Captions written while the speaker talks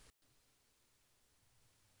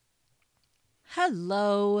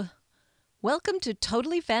Hello. Welcome to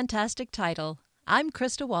Totally Fantastic Title. I'm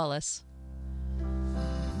Krista Wallace.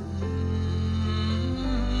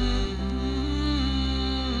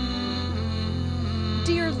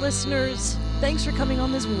 Dear listeners, thanks for coming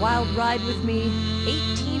on this wild ride with me.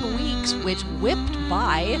 18 weeks, which whipped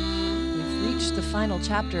by. We've reached the final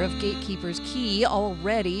chapter of Gatekeeper's Key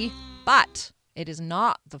already, but it is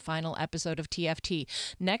not the final episode of TFT.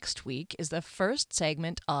 Next week is the first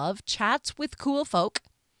segment of Chats with Cool Folk,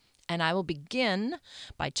 and I will begin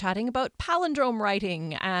by chatting about palindrome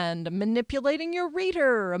writing and manipulating your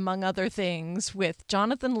reader, among other things, with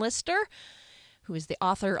Jonathan Lister, who is the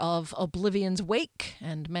author of Oblivion's Wake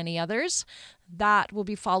and many others. That will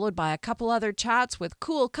be followed by a couple other chats with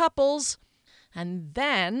cool couples, and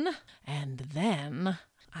then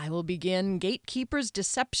I will begin Gatekeeper's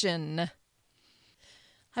Deception.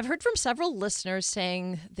 I've heard from several listeners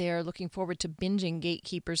saying they're looking forward to binging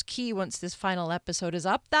Gatekeeper's Key once this final episode is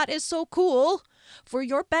up. That is so cool! For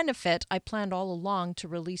your benefit, I planned all along to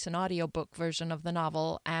release an audiobook version of the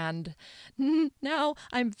novel, and now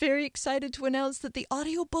I'm very excited to announce that the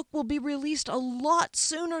audiobook will be released a lot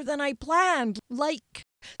sooner than I planned.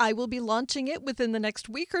 I will be launching it within the next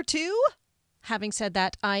week or two. Having said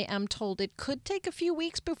that, I am told it could take a few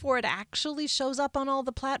weeks before it actually shows up on all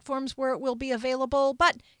the platforms where it will be available,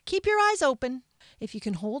 but keep your eyes open. If you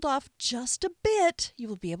can hold off just a bit, you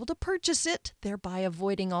will be able to purchase it, thereby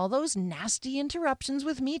avoiding all those nasty interruptions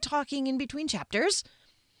with me talking in between chapters.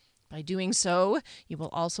 By doing so, you will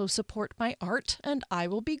also support my art, and I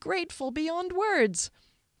will be grateful beyond words.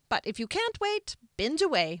 But if you can't wait, binge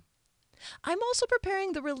away. I'm also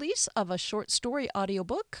preparing the release of a short story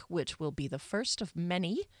audiobook, which will be the first of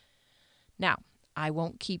many. Now, I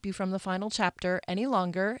won't keep you from the final chapter any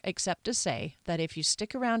longer, except to say that if you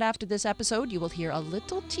stick around after this episode, you will hear a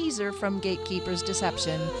little teaser from Gatekeeper's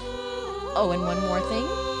Deception. Oh, and one more thing.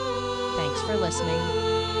 Thanks for listening.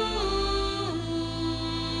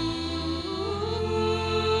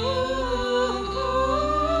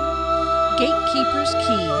 Gatekeeper's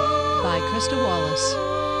Key by Krista Wallace.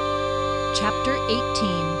 Chapter 18.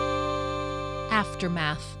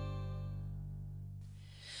 Aftermath.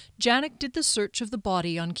 Janek did the search of the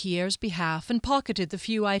body on Kier's behalf and pocketed the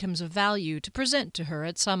few items of value to present to her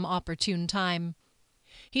at some opportune time.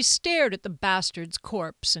 He stared at the bastard's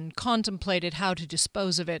corpse and contemplated how to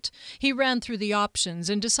dispose of it. He ran through the options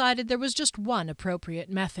and decided there was just one appropriate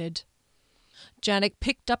method. Janek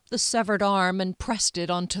picked up the severed arm and pressed it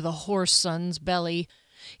onto the horse son's belly.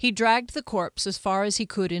 He dragged the corpse as far as he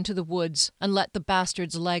could into the woods and let the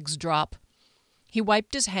bastard's legs drop. He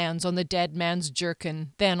wiped his hands on the dead man's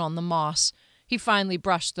jerkin, then on the moss. He finally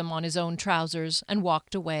brushed them on his own trousers and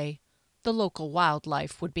walked away. The local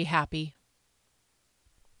wildlife would be happy.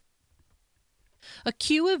 A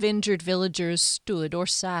queue of injured villagers stood or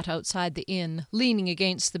sat outside the inn, leaning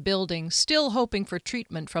against the building, still hoping for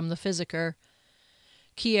treatment from the physiker.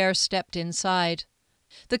 Kier stepped inside.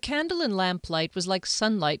 The candle and lamplight was like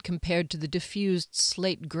sunlight compared to the diffused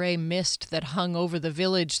slate-grey mist that hung over the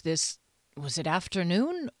village this, was it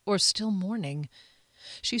afternoon or still morning?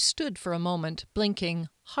 She stood for a moment, blinking,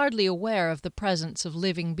 hardly aware of the presence of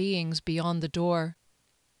living beings beyond the door.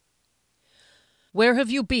 "Where have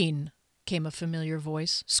you been?" came a familiar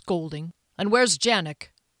voice, scolding. "And where's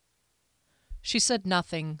Janek?" She said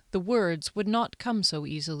nothing. The words would not come so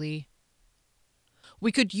easily.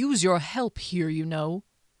 "We could use your help here, you know."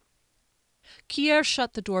 Kier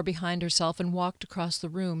shut the door behind herself and walked across the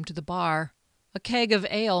room to the bar. A keg of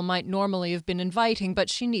ale might normally have been inviting, but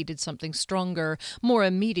she needed something stronger, more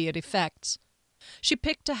immediate effects. She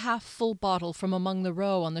picked a half-full bottle from among the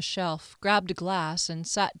row on the shelf, grabbed a glass, and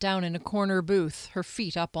sat down in a corner booth, her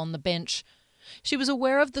feet up on the bench. She was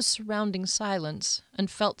aware of the surrounding silence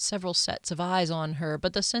and felt several sets of eyes on her,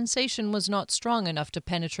 but the sensation was not strong enough to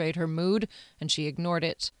penetrate her mood, and she ignored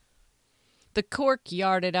it. The cork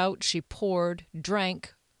yarded out, she poured,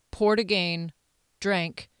 drank, poured again,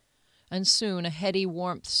 drank, and soon a heady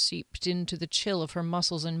warmth seeped into the chill of her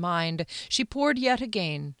muscles and mind. She poured yet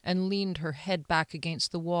again, and leaned her head back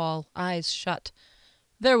against the wall, eyes shut.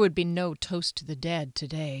 There would be no toast to the dead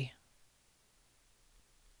today.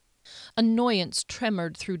 Annoyance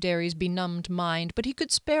tremored through Derry's benumbed mind, but he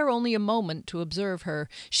could spare only a moment to observe her.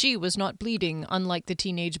 She was not bleeding, unlike the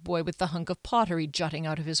teenage boy with the hunk of pottery jutting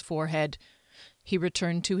out of his forehead. He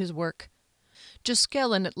returned to his work.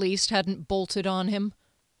 Jaskellen, at least, hadn't bolted on him.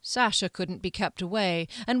 Sasha couldn't be kept away,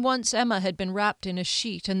 and once Emma had been wrapped in a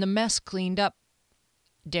sheet and the mess cleaned up.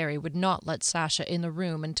 Derry would not let Sasha in the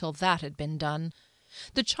room until that had been done.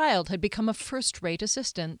 The child had become a first-rate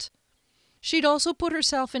assistant. She'd also put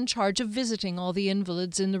herself in charge of visiting all the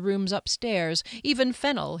invalids in the rooms upstairs. Even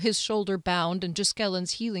Fennel, his shoulder bound and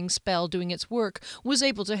Jyskelin's healing spell doing its work, was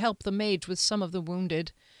able to help the mage with some of the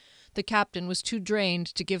wounded. The captain was too drained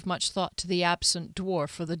to give much thought to the absent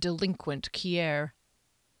dwarf or the delinquent Kier.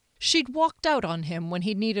 She'd walked out on him when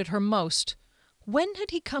he needed her most. When had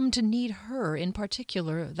he come to need her in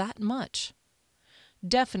particular that much?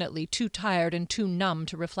 Definitely too tired and too numb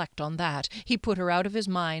to reflect on that. He put her out of his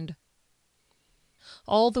mind.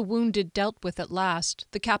 All the wounded dealt with at last,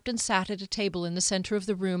 the captain sat at a table in the centre of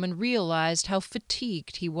the room and realized how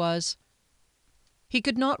fatigued he was. He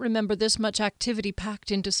could not remember this much activity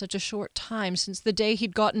packed into such a short time since the day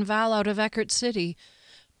he'd gotten Val out of Eckert City.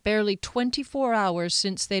 Barely 24 hours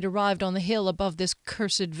since they'd arrived on the hill above this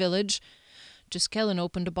cursed village. Jyskelin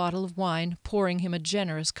opened a bottle of wine, pouring him a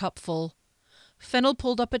generous cupful. Fennel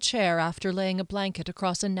pulled up a chair after laying a blanket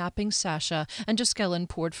across a napping Sasha, and Jyskelin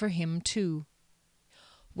poured for him too.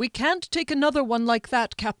 "We can't take another one like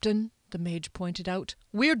that, Captain," the mage pointed out.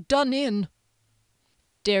 "We're done in."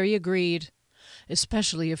 Derry agreed,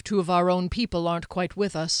 "especially if two of our own people aren't quite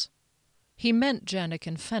with us." He meant Janek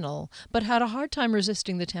and Fennel, but had a hard time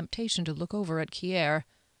resisting the temptation to look over at Kier.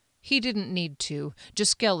 He didn't need to.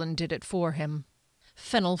 Jyskelin did it for him.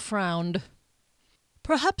 Fennel frowned.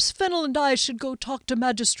 "Perhaps Fennel and I should go talk to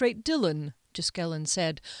Magistrate Dillon," Jyskelin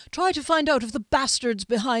said. "Try to find out if the bastards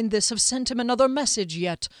behind this have sent him another message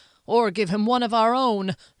yet, or give him one of our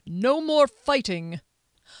own. No more fighting."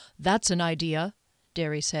 "That's an idea,"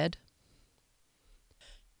 Derry said.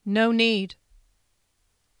 "No need."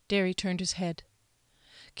 Derry turned his head.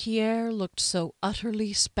 Kier looked so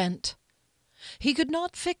utterly spent. He could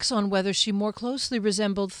not fix on whether she more closely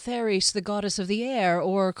resembled Theris, the goddess of the air,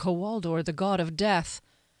 or Kowaldor, the god of death.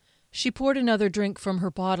 She poured another drink from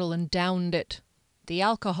her bottle and downed it. The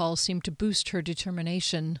alcohol seemed to boost her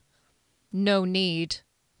determination. "No need."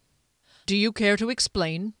 "Do you care to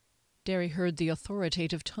explain?" Derry heard the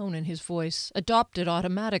authoritative tone in his voice, adopted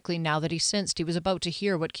automatically now that he sensed he was about to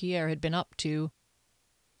hear what Kier had been up to.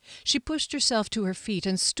 She pushed herself to her feet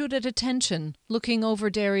and stood at attention, looking over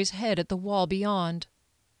Derry's head at the wall beyond.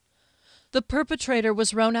 "The perpetrator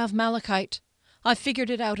was Ronav Malachite. I figured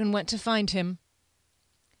it out and went to find him."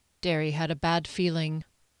 Derry had a bad feeling.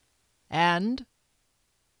 "And?"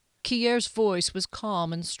 Kier's voice was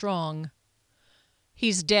calm and strong.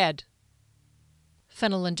 "He's dead."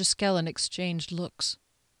 Fennel and Jyskelin exchanged looks.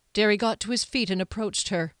 Derry got to his feet and approached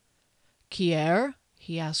her. "Kier?"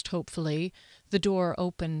 he asked hopefully. The door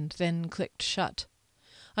opened, then clicked shut.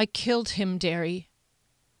 "I killed him, Derry."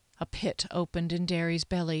 A pit opened in Derry's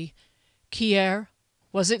belly. "Kier,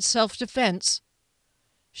 was it self-defense?"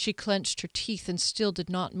 She clenched her teeth and still did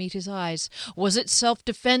not meet his eyes. "Was it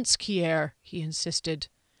self-defense, Kier?" he insisted.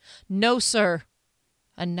 "No, sir."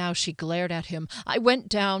 And now she glared at him. "I went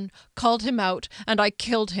down, called him out, and I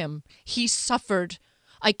killed him. He suffered.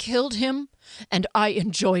 I killed him, and I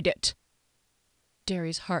enjoyed it."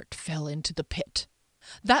 Derry's heart fell into the pit.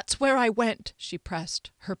 "That's where I went," she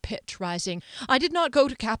pressed, her pitch rising. "I did not go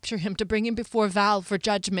to capture him to bring him before Val for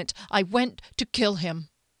judgment. I went to kill him."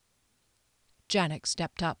 Janek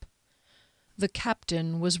stepped up. The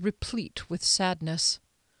captain was replete with sadness.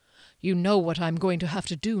 "You know what I'm going to have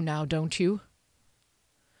to do now, don't you?"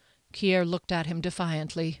 Kier looked at him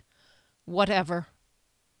defiantly. "Whatever."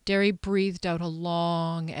 Derry breathed out a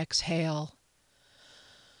long exhale.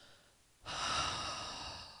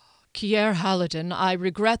 "Kier Halidin, I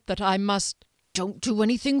regret that I must—" "Don't do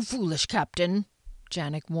anything foolish, Captain,"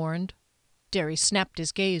 Janek warned. Derry snapped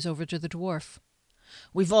his gaze over to the dwarf.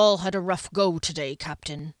 "We've all had a rough go today,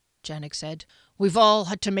 Captain," Janek said. "We've all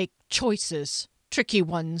had to make choices, tricky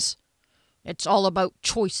ones. It's all about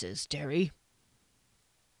choices, Derry."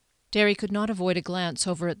 Derry could not avoid a glance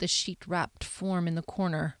over at the sheet-wrapped form in the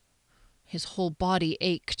corner. His whole body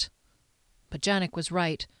ached. But Janek was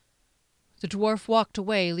right. The dwarf walked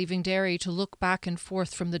away, leaving Derry to look back and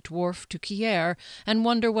forth from the dwarf to Kier and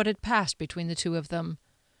wonder what had passed between the two of them.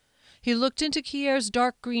 He looked into Kier's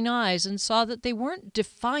dark green eyes and saw that they weren't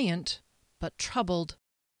defiant, but troubled.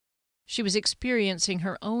 She was experiencing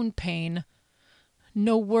her own pain.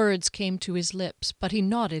 No words came to his lips, but he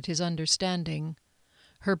nodded his understanding.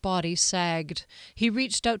 Her body sagged. He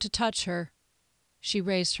reached out to touch her. She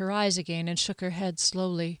raised her eyes again and shook her head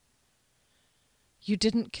slowly. "You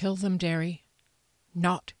didn't kill them, Derry.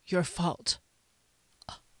 Not your fault."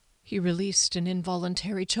 He released an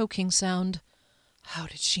involuntary choking sound. How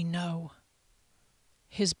did she know?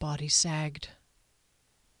 His body sagged.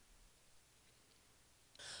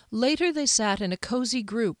 Later they sat in a cozy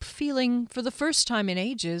group, feeling, for the first time in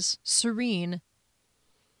ages, serene.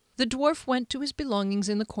 The dwarf went to his belongings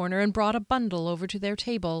in the corner and brought a bundle over to their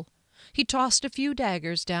table. He tossed a few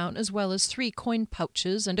daggers down, as well as 3 coin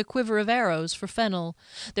pouches and a quiver of arrows for Fennel.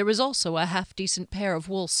 There was also a half-decent pair of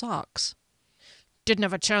wool socks. "Didn't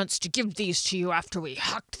have a chance to give these to you after we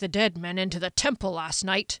hacked the dead men into the temple last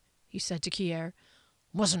night," he said to Kier.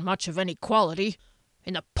 "Wasn't much of any quality.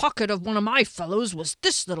 In the pocket of one of my fellows was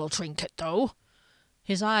this little trinket, though."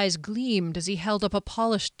 His eyes gleamed as he held up a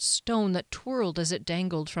polished stone that twirled as it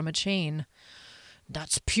dangled from a chain.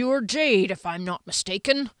 "That's pure jade, if I'm not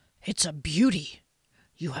mistaken. It's a beauty.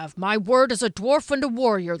 You have my word as a dwarf and a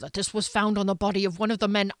warrior that this was found on the body of one of the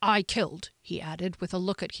men I killed," he added, with a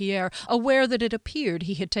look at Kier, aware that it appeared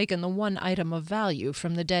he had taken the one item of value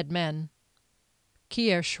from the dead men.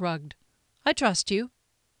 Kier shrugged. "I trust you."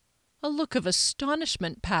 A look of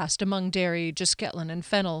astonishment passed among Derry, Giskelin, and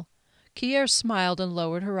Fennel. Kier smiled and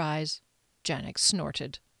lowered her eyes. Janek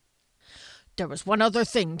snorted. "There was one other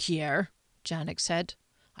thing, Kier," Janek said.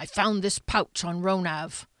 "I found this pouch on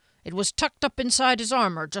Ronav. It was tucked up inside his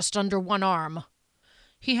armor, just under one arm."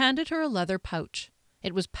 He handed her a leather pouch.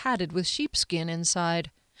 It was padded with sheepskin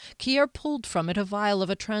inside. Kier pulled from it a vial of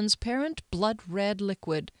a transparent, blood-red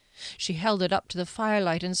liquid. She held it up to the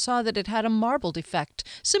firelight and saw that it had a marbled effect,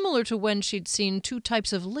 similar to when she'd seen 2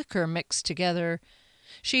 types of liquor mixed together.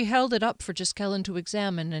 She held it up for Giskelin to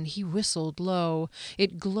examine, and he whistled low.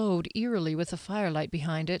 It glowed eerily with the firelight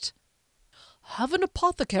behind it. "Have an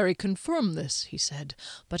apothecary confirm this," he said,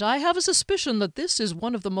 "but I have a suspicion that this is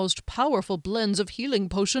one of the most powerful blends of healing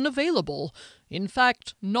potion available. In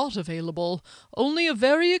fact, not available. Only a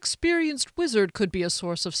very experienced wizard could be a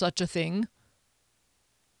source of such a thing."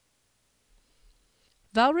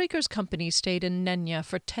 Valraker's company stayed in Nenya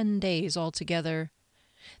for 10 days altogether.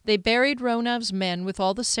 They buried Ronav's men with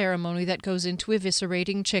all the ceremony that goes into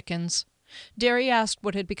eviscerating chickens. Derry asked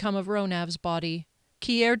what had become of Ronav's body.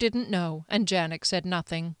 Kier didn't know, and Janek said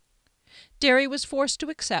nothing. Derry was forced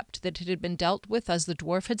to accept that it had been dealt with as the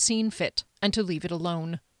dwarf had seen fit, and to leave it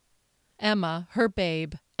alone. Emma, her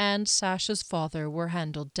babe, and Sasha's father were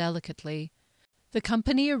handled delicately. The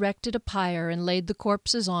company erected a pyre and laid the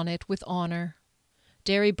corpses on it with honour.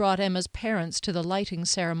 Derry brought Emma's parents to the lighting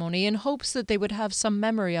ceremony in hopes that they would have some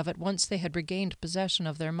memory of it once they had regained possession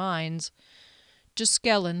of their minds.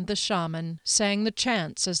 Giskelin, the shaman, sang the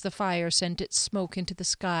chants as the fire sent its smoke into the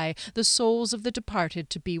sky, the souls of the departed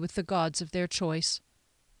to be with the gods of their choice.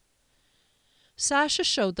 Sasha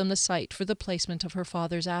showed them the site for the placement of her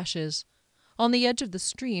father's ashes. On the edge of the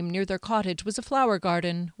stream near their cottage was a flower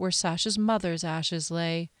garden where Sasha's mother's ashes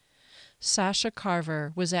lay. Sasha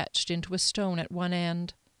Carver was etched into a stone at one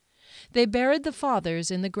end. They buried the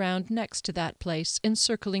fathers in the ground next to that place,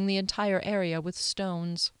 encircling the entire area with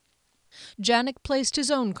stones. Janek placed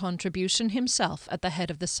his own contribution himself at the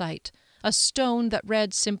head of the site, a stone that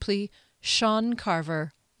read simply, "Sean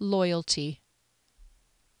Carver, Loyalty."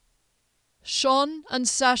 "Sean and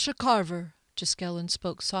Sasha Carver," Giskelin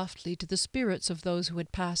spoke softly to the spirits of those who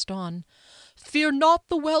had passed on, "fear not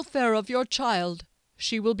the welfare of your child.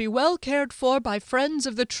 She will be well cared for by friends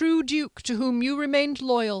of the true Duke to whom you remained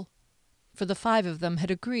loyal." For the 5 of them had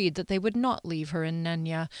agreed that they would not leave her in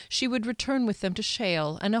Nenya. She would return with them to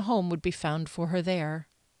Shale, and a home would be found for her there.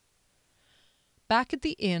 Back at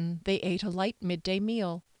the inn, they ate a light midday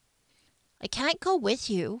meal. "I can't go with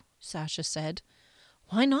you," Sasha said.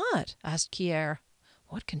 "Why not?" asked Kier.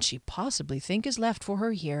 What can she possibly think is left for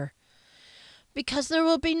her here? "Because there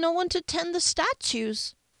will be no one to tend the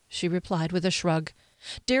statues," she replied with a shrug.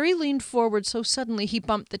 Derry leaned forward so suddenly he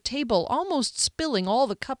bumped the table, almost spilling all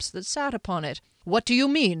the cups that sat upon it. "What do you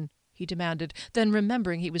mean?" he demanded, then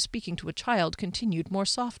remembering he was speaking to a child, continued more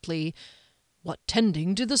softly, "What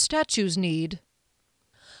tending do the statues need?"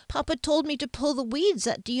 "Papa told me to pull the weeds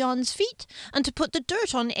at Dion's feet and to put the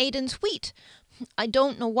dirt on Aiden's wheat. I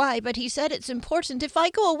don't know why, but he said it's important. If I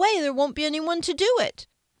go away, there won't be anyone to do it."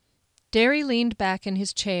 Derry leaned back in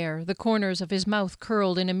his chair, the corners of his mouth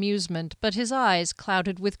curled in amusement, but his eyes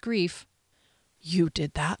clouded with grief. "You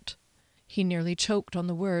did that?" He nearly choked on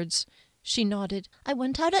the words. She nodded. "I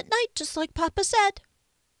went out at night, just like Papa said."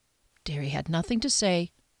 Derry had nothing to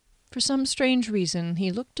say. For some strange reason,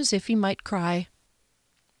 he looked as if he might cry.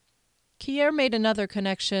 Kier made another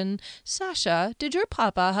connection. "Sasha, did your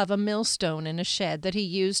papa have a millstone in a shed that he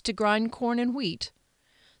used to grind corn and wheat?"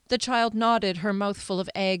 The child nodded, her mouth full of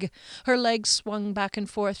egg. Her legs swung back and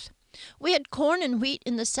forth. "We had corn and wheat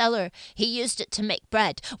in the cellar. He used it to make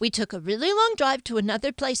bread. We took a really long drive to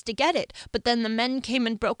another place to get it, but then the men came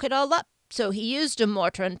and broke it all up, so he used a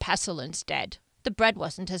mortar and pestle instead. The bread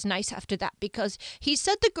wasn't as nice after that because he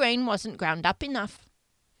said the grain wasn't ground up enough."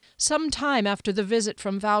 Some time after the visit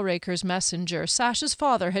from Valraker's messenger, Sasha's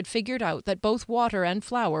father had figured out that both water and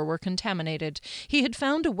flour were contaminated. He had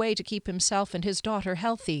found a way to keep himself and his daughter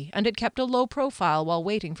healthy, and had kept a low profile while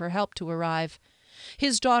waiting for help to arrive.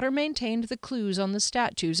 His daughter maintained the clues on the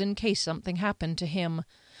statues in case something happened to him.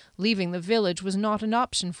 Leaving the village was not an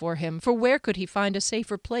option for him, for where could he find a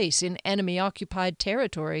safer place in enemy-occupied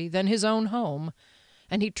territory than his own home?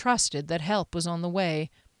 And he trusted that help was on the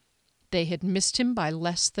way. They had missed him by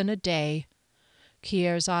less than a day.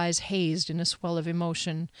 Kier's eyes hazed in a swell of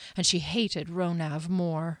emotion, and she hated Ronav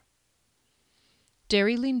more.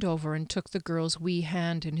 Derry leaned over and took the girl's wee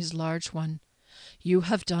hand in his large one. "You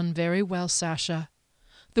have done very well, Sasha.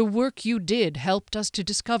 The work you did helped us to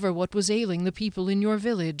discover what was ailing the people in your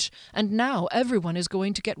village, and now everyone is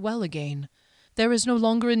going to get well again. There is no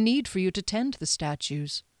longer a need for you to tend the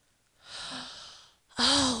statues."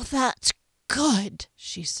 "Oh, that's good,"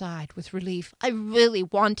 she sighed with relief. "I really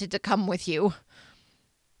wanted to come with you."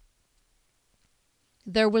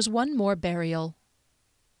 There was one more burial.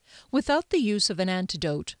 Without the use of an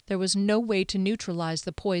antidote, there was no way to neutralize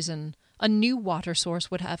the poison. A new water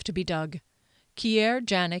source would have to be dug. Kier,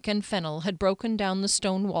 Janek, and Fennel had broken down the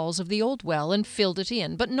stone walls of the old well and filled it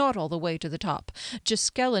in, but not all the way to the top.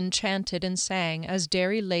 Giskellen chanted and sang as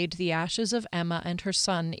Derry laid the ashes of Emma and her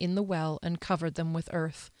son in the well and covered them with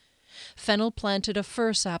earth. Fennel planted a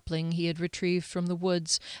fir sapling he had retrieved from the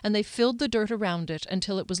woods, and they filled the dirt around it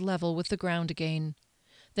until it was level with the ground again.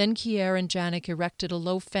 Then Kier and Janek erected a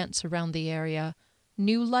low fence around the area.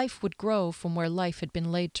 New life would grow from where life had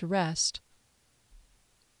been laid to rest.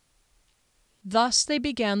 Thus they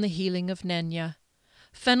began the healing of Nenya.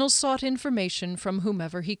 Fennel sought information from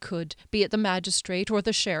whomever he could, be it the magistrate or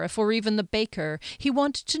the sheriff or even the baker. He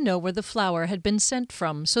wanted to know where the flour had been sent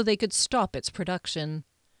from so they could stop its production.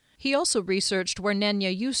 He also researched where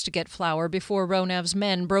Nenya used to get flour before Ronav's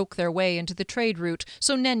men broke their way into the trade route,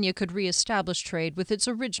 so Nenya could re-establish trade with its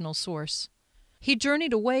original source. He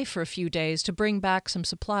journeyed away for a few days to bring back some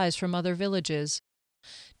supplies from other villages.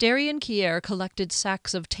 Derry and Kier collected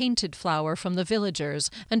sacks of tainted flour from the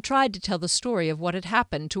villagers and tried to tell the story of what had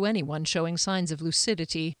happened to anyone showing signs of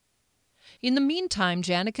lucidity. In the meantime,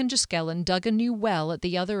 Janek and Giskellen dug a new well at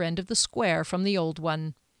the other end of the square from the old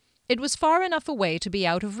one. It was far enough away to be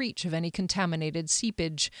out of reach of any contaminated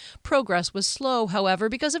seepage. Progress was slow, however,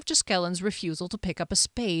 because of Giskellen's refusal to pick up a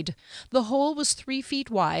spade. The hole was 3 feet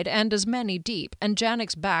wide and as many deep, and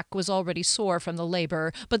Janek's back was already sore from the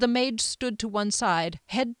labor, but the mage stood to one side,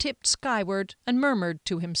 head tipped skyward, and murmured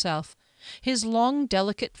to himself. His long,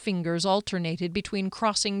 delicate fingers alternated between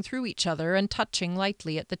crossing through each other and touching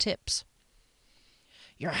lightly at the tips.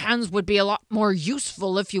 "Your hands would be a lot more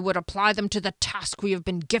useful if you would apply them to the task we have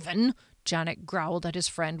been given," Janek growled at his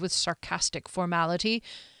friend with sarcastic formality.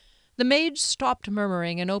 The mage stopped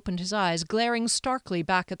murmuring and opened his eyes, glaring starkly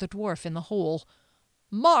back at the dwarf in the hole.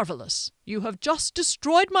 "Marvelous! You have just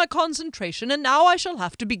destroyed my concentration, and now I shall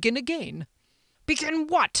have to begin again." "Begin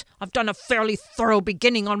what? I've done a fairly thorough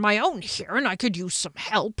beginning on my own here, and I could use some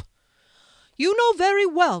help." "You know very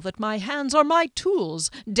well that my hands are my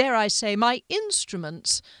tools, dare I say, my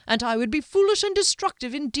instruments, and I would be foolish and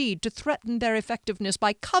destructive indeed to threaten their effectiveness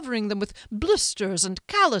by covering them with blisters and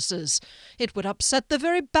calluses. It would upset the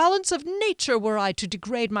very balance of nature were I to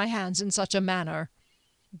degrade my hands in such a manner."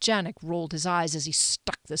 Janek rolled his eyes as he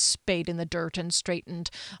stuck the spade in the dirt and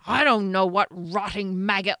straightened. "I don't know what rotting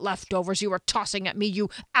maggot leftovers you were tossing at me, you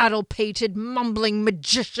addle-pated, mumbling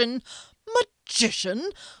magician."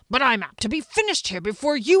 "Magician? But I'm apt to be finished here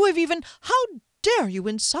before you have even— How dare you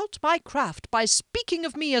insult my craft by speaking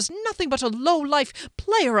of me as nothing but a low-life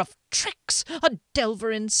player of tricks, a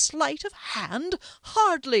delver in sleight of hand?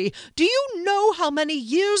 Hardly. Do you know how many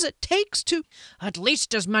years it takes to— At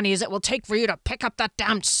least as many as it will take for you to pick up that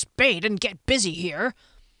damned spade and get busy here.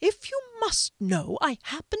 If you must know, I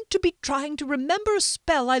happen to be trying to remember a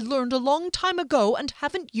spell I learned a long time ago and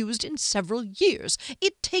haven't used in several years.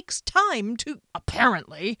 It takes time to,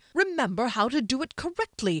 apparently, remember how to do it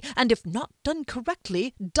correctly, and if not done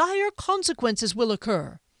correctly, dire consequences will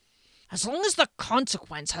occur." "As long as the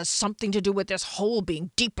consequence has something to do with this hole being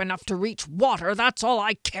deep enough to reach water, that's all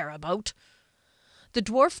I care about." The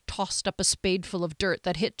dwarf tossed up a spadeful of dirt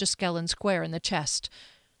that hit Giskellen square in the chest.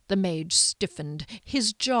 The mage stiffened.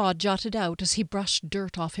 His jaw jutted out as he brushed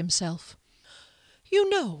dirt off himself. "You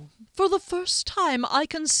know, for the first time I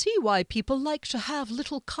can see why people like to have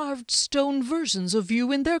little carved stone versions of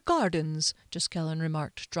you in their gardens," Giskellen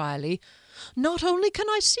remarked dryly. "Not only can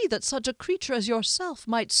I see that such a creature as yourself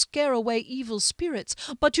might scare away evil spirits,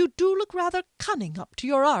 but you do look rather cunning up to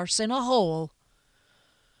your arse in a hole."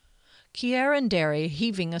 Kier and Derry,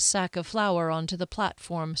 heaving a sack of flour onto the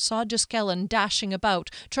platform, saw Giskellen dashing about,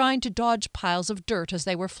 trying to dodge piles of dirt as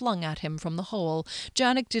they were flung at him from the hole.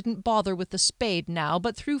 Janek didn't bother with the spade now,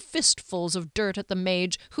 but threw fistfuls of dirt at the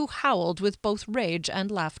mage, who howled with both rage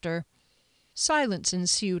and laughter. Silence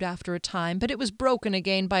ensued after a time, but it was broken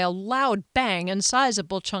again by a loud bang and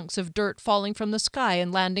sizable chunks of dirt falling from the sky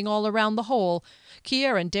and landing all around the hole.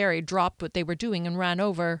 Kier and Derry dropped what they were doing and ran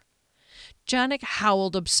over. Janek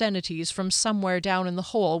howled obscenities from somewhere down in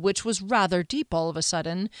the hole, which was rather deep all of a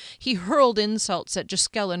sudden. He hurled insults at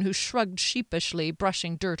Giskellen, who shrugged sheepishly,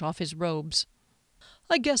 brushing dirt off his robes.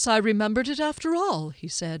 "I guess I remembered it after all," he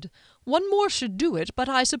said. "One more should do it, but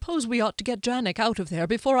I suppose we ought to get Janek out of there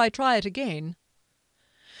before I try it again."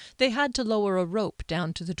 They had to lower a rope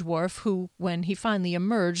down to the dwarf, who, when he finally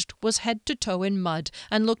emerged, was head to toe in mud,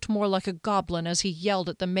 and looked more like a goblin as he yelled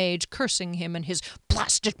at the mage, cursing him and his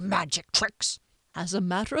blasted magic tricks. "As a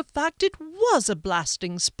matter of fact, it was a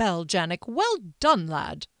blasting spell, Janek. Well done,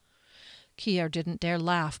 lad." Kier didn't dare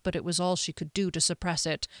laugh, but it was all she could do to suppress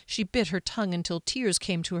it. She bit her tongue until tears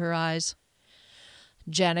came to her eyes.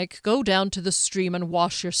 "Janek, go down to the stream and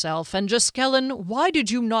wash yourself, and Giskellen, why did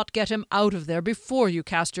you not get him out of there before you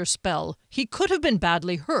cast your spell? He could have been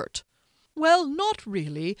badly hurt." "Well, not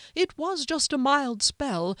really. It was just a mild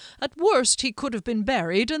spell. At worst, he could have been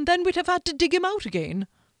buried, and then we'd have had to dig him out again."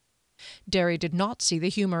 Derry did not see the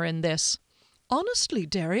humour in this. "Honestly,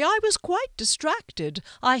 Derry, I was quite distracted.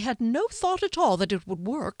 I had no thought at all that it would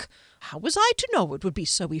work. How was I to know it would be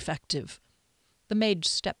so effective?" The mage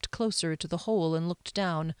stepped closer to the hole and looked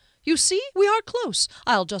down. "You see, we are close.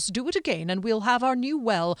 I'll just do it again, and we'll have our new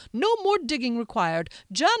well. No more digging required.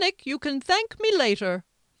 Janek, you can thank me later."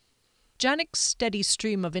 Janek's steady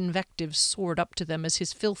stream of invective soared up to them as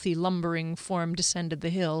his filthy, lumbering form descended the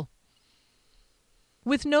hill.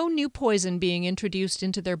 With no new poison being introduced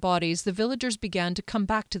into their bodies, the villagers began to come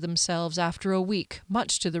back to themselves after a week,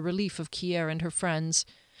 much to the relief of Kier and her friends.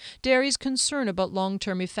 Derry's concern about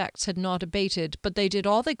long-term effects had not abated, but they did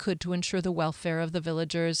all they could to ensure the welfare of the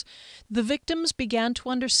villagers. The victims began to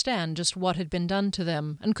understand just what had been done to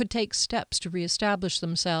them, and could take steps to re-establish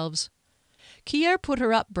themselves. Kier put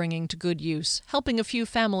her upbringing to good use, helping a few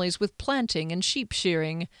families with planting and sheep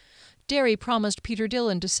shearing. Derry promised Peter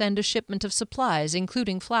Dillon to send a shipment of supplies,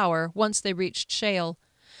 including flour, once they reached Shale.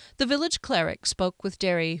 The village cleric spoke with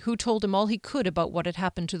Derry, who told him all he could about what had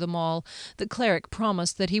happened to them all. The cleric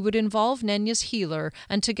promised that he would involve Nenya's healer,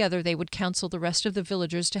 and together they would counsel the rest of the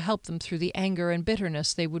villagers to help them through the anger and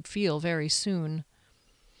bitterness they would feel very soon.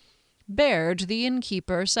 Baird, the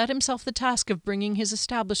innkeeper, set himself the task of bringing his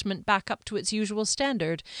establishment back up to its usual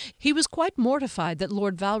standard. He was quite mortified that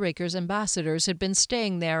Lord Valraker's ambassadors had been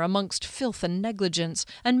staying there amongst filth and negligence,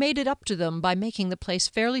 and made it up to them by making the place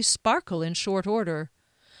fairly sparkle in short order.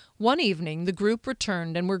 One evening the group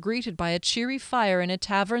returned and were greeted by a cheery fire in a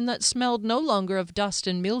tavern that smelled no longer of dust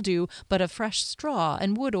and mildew, but of fresh straw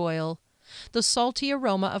and wood oil. The salty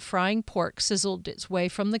aroma of frying pork sizzled its way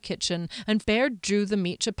from the kitchen, and Baird drew the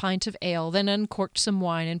meat a pint of ale, then uncorked some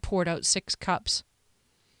wine and poured out 6 cups.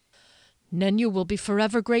 "Nenya will be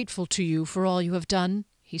forever grateful to you for all you have done,"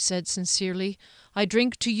 he said sincerely. "I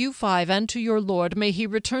drink to you 5 and to your lord. May he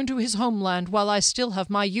return to his homeland while I still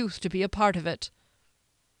have my youth to be a part of it."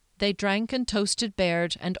 They drank and toasted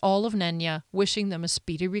Baird and all of Nenya, wishing them a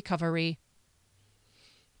speedy recovery.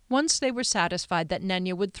 Once they were satisfied that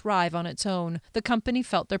Nenya would thrive on its own, the company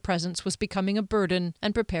felt their presence was becoming a burden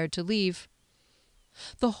and prepared to leave.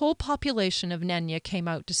 The whole population of Nenya came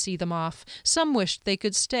out to see them off. Some wished they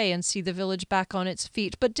could stay and see the village back on its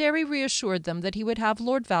feet, but Derry reassured them that he would have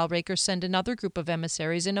Lord Valraker send another group of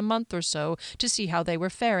emissaries in a month or so to see how they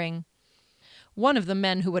were faring. One of the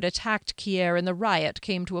men who had attacked Kier in the riot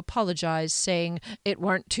came to apologize, saying it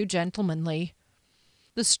weren't too gentlemanly.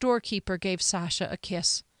 The storekeeper gave Sasha a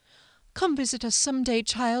kiss. "Come visit us some day,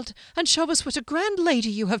 child, and show us what a grand lady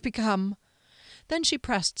you have become." Then she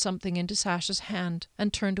pressed something into Sasha's hand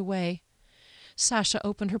and turned away. Sasha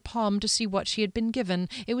opened her palm to see what she had been given.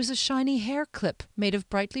 It was a shiny hair clip made of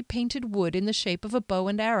brightly painted wood in the shape of a bow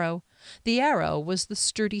and arrow. The arrow was the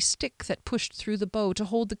sturdy stick that pushed through the bow to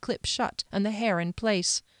hold the clip shut and the hair in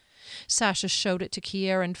place. Sasha showed it to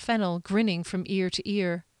Kier and Fennel, grinning from ear to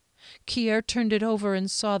ear. Kier turned it over and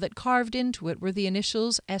saw that carved into it were the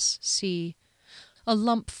initials SC. A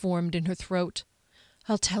lump formed in her throat.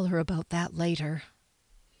 "I'll tell her about that later."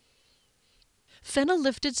 Fennel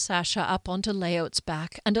lifted Sasha up onto Layout's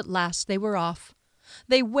back, and at last they were off.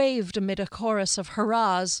 They waved amid a chorus of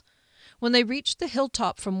hurrahs. When they reached the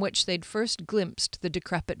hilltop from which they'd first glimpsed the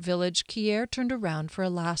decrepit village, Kier turned around for a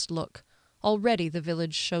last look. Already the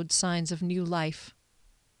village showed signs of new life.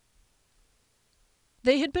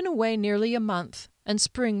 They had been away nearly a month, and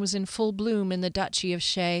spring was in full bloom in the Duchy of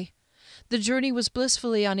Shay. The journey was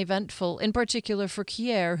blissfully uneventful, in particular for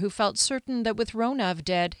Kier, who felt certain that with Ronav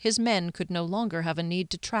dead, his men could no longer have a need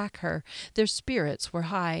to track her. Their spirits were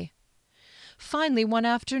high. Finally, one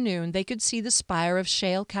afternoon, they could see the spire of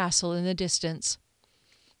Shale Castle in the distance.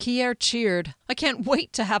 Kier cheered. "I can't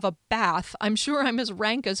wait to have a bath. I'm sure I'm as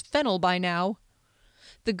rank as Fennel by now."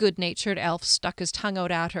 The good-natured elf stuck his tongue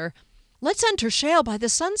out at her. "Let's enter Shale by the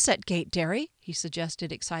Sunset Gate, Derry," he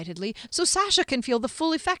suggested excitedly, "so Sasha can feel the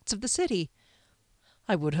full effects of the city."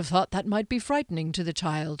 "I would have thought that might be frightening to the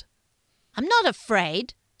child." "I'm not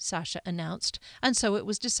afraid," Sasha announced, and so it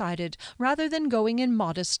was decided. Rather than going in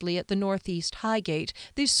modestly at the northeast high gate,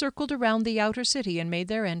 they circled around the outer city and made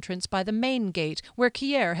their entrance by the main gate, where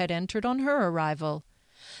Kier had entered on her arrival.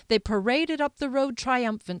 They paraded up the road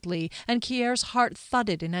triumphantly, and Kier's heart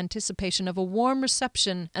thudded in anticipation of a warm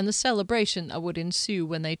reception and the celebration that would ensue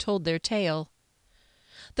when they told their tale.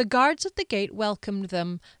 The guards at the gate welcomed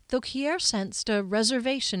them, though Kier sensed a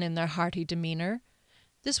reservation in their hearty demeanour.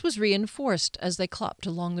 This was reinforced as they clopped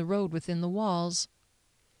along the road within the walls.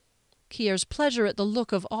 Kier's pleasure at the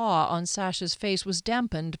look of awe on Sasha's face was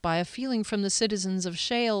dampened by a feeling from the citizens of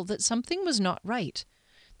Shale that something was not right.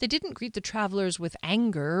 They didn't greet the travellers with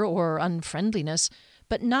anger or unfriendliness,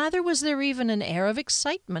 but neither was there even an air of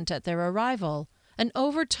excitement at their arrival. An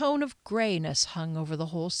overtone of greyness hung over the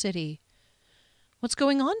whole city. "What's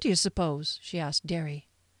going on, do you suppose?" she asked Derry.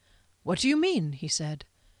 "What do you mean?" he said,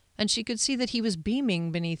 and she could see that he was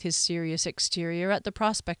beaming beneath his serious exterior at the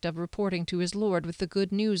prospect of reporting to his lord with the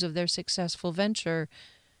good news of their successful venture.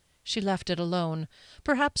 She left it alone.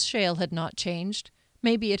 Perhaps Shale had not changed.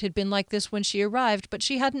 Maybe it had been like this when she arrived, but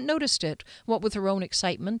she hadn't noticed it, what with her own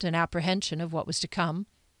excitement and apprehension of what was to come.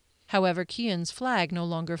 However, Kian's flag no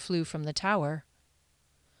longer flew from the tower.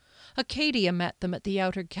 Acadia met them at the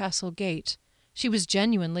outer castle gate. She was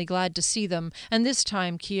genuinely glad to see them, and this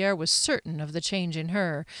time Kier was certain of the change in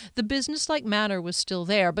her. The businesslike manner was still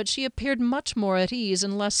there, but she appeared much more at ease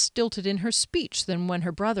and less stilted in her speech than when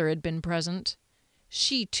her brother had been present.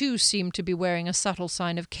 She, too, seemed to be wearing a subtle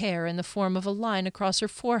sign of care in the form of a line across her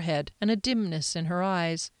forehead and a dimness in her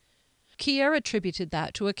eyes. Kier attributed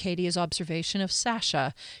that to Acadia's observation of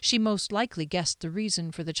Sasha. She most likely guessed the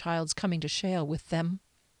reason for the child's coming to Shale with them.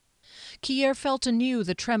 Kier felt anew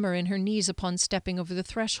the tremor in her knees upon stepping over the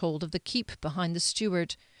threshold of the keep behind the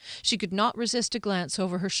steward. She could not resist a glance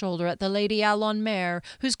over her shoulder at the Lady Alon Mare,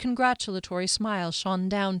 whose congratulatory smile shone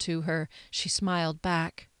down to her. She smiled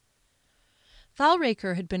back.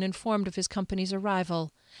 Valraker had been informed of his company's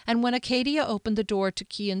arrival, and when Acadia opened the door to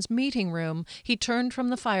Kian's meeting room, he turned from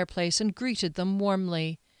the fireplace and greeted them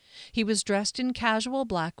warmly. He was dressed in casual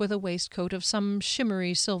black with a waistcoat of some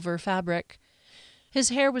shimmery silver fabric. His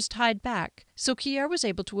hair was tied back, so Kier was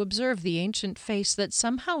able to observe the ancient face that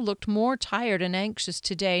somehow looked more tired and anxious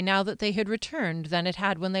today now that they had returned than it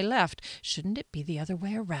had when they left. Shouldn't it be the other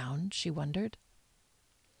way around, she wondered.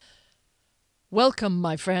 "Welcome,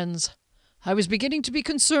 my friends. I was beginning to be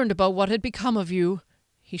concerned about what had become of you."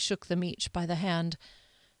 He shook them each by the hand.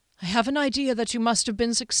 "I have an idea that you must have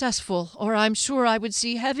been successful, or I'm sure I would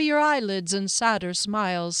see heavier eyelids and sadder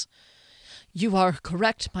smiles." "You are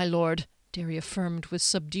correct, my lord," Derry affirmed with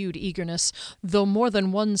subdued eagerness, "though more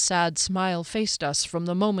than one sad smile faced us from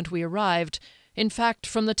the moment we arrived. In fact,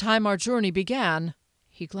 from the time our journey began."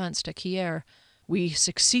 He glanced at Kier. "We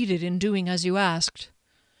succeeded in doing as you asked."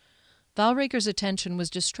 Valraker's attention was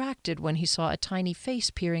distracted when he saw a tiny face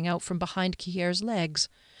peering out from behind Kier's legs.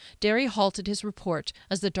 Derry halted his report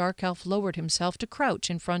as the dark elf lowered himself to crouch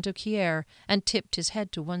in front of Kier and tipped his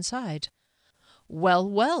head to one side. "Well,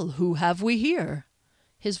 well, who have we here?"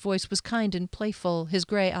 His voice was kind and playful, his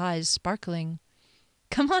grey eyes sparkling.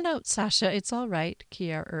 "Come on out, Sasha, it's all right,"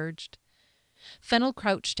 Kier urged. Fennel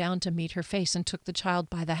crouched down to meet her face and took the child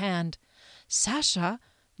by the hand. "Sasha,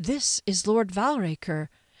 this is Lord Valraker.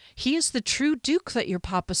 He is the true duke that your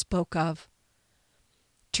papa spoke of."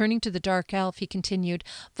 Turning to the dark elf, he continued,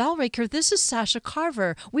 "Valraker, this is Sasha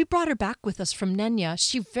Carver. We brought her back with us from Nenya.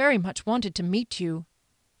 She very much wanted to meet you."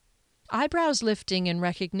 Eyebrows lifting in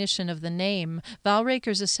recognition of the name,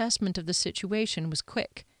 Valraker's assessment of the situation was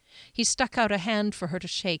quick. He stuck out a hand for her to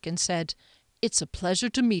shake and said, "It's a pleasure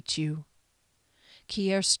to meet you."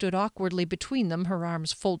 Kier stood awkwardly between them, her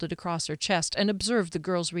arms folded across her chest, and observed the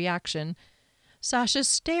girl's reaction. Sasha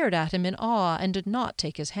stared at him in awe and did not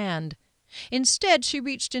take his hand. Instead, she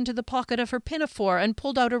reached into the pocket of her pinafore and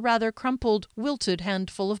pulled out a rather crumpled, wilted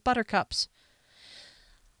handful of buttercups.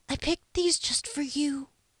 "I picked these just for you,"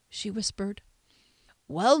 she whispered.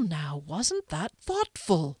 "Well now, wasn't that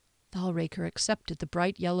thoughtful?" Valraker accepted the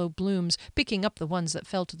bright yellow blooms, picking up the ones that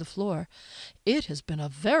fell to the floor. "It has been a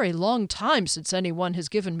very long time since anyone has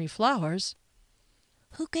given me flowers."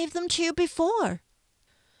 "Who gave them to you before?"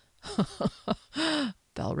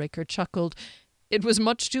 Valraker chuckled. "It was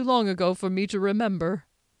much too long ago for me to remember."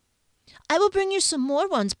 "I will bring you some more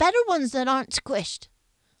ones, better ones that aren't squished."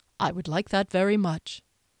 "I would like that very much."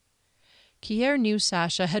 Kier knew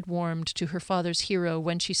Sasha had warmed to her father's hero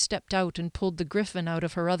when she stepped out and pulled the griffin out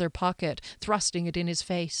of her other pocket, thrusting it in his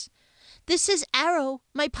face. "This is Arrow.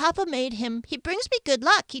 My papa made him. He brings me good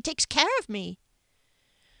luck. He takes care of me."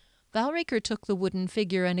 Valraker took the wooden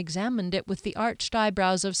figure and examined it with the arched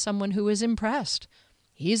eyebrows of someone who is impressed.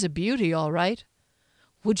 "He's a beauty, all right.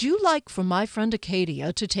 Would you like for my friend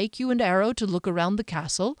Acadia to take you and Arrow to look around the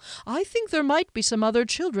castle? I think there might be some other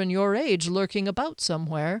children your age lurking about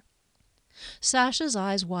somewhere." Sasha's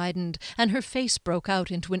eyes widened, and her face broke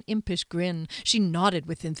out into an impish grin. She nodded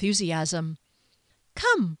with enthusiasm.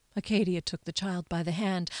 "Come," Acadia took the child by the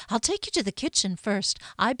hand. "I'll take you to the kitchen first.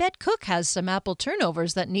 I bet Cook has some apple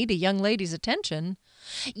turnovers that need a young lady's attention."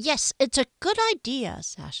 "Yes, it's a good idea,"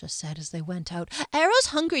 Sasha said as they went out. "Arrow's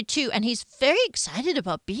hungry too, and he's very excited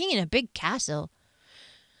about being in a big castle."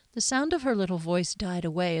 The sound of her little voice died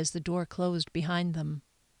away as the door closed behind them.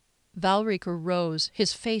 Valraker rose,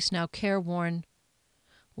 his face now careworn.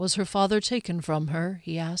 "Was her father taken from her?"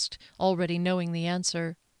 he asked, already knowing the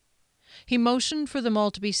answer. He motioned for them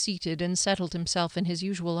all to be seated and settled himself in his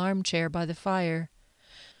usual armchair by the fire.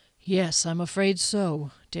 "Yes, I'm afraid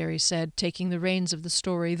so," Derry said, taking the reins of the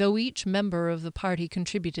story, though each member of the party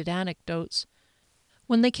contributed anecdotes.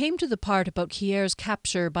 When they came to the part about Kier's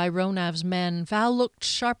capture by Ronav's men, Val looked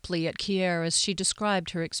sharply at Kier as she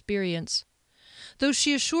described her experience. Though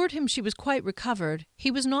she assured him she was quite recovered,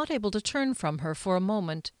 he was not able to turn from her for a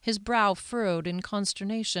moment, his brow furrowed in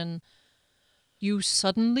consternation. "You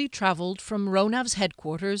suddenly travelled from Ronav's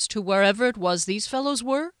headquarters to wherever it was these fellows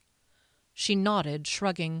were?" She nodded,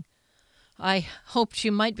 shrugging. "I hoped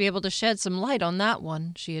you might be able to shed some light on that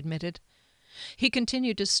one," she admitted. He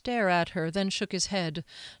continued to stare at her, then shook his head.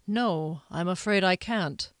 "No, I'm afraid I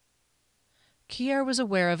can't." Kier was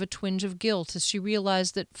aware of a twinge of guilt as she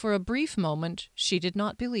realized that for a brief moment she did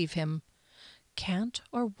not believe him. Can't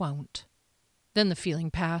or won't. Then the feeling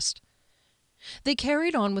passed. They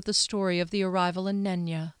carried on with the story of the arrival in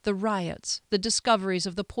Nenya, the riots, the discoveries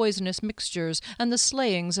of the poisonous mixtures, and the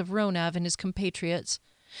slayings of Ronav and his compatriots.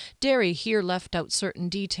 Derry here left out certain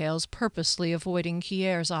details, purposely avoiding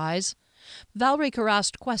Kier's eyes. Valraker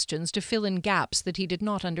asked questions to fill in gaps that he did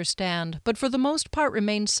not understand, but for the most part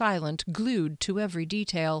remained silent, glued to every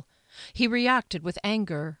detail. He reacted with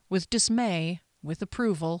anger, with dismay, with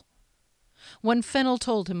approval. When Fennel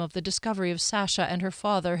told him of the discovery of Sasha and her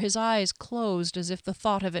father, his eyes closed as if the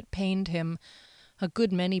thought of it pained him. A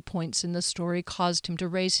good many points in the story caused him to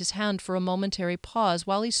raise his hand for a momentary pause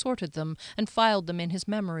while he sorted them and filed them in his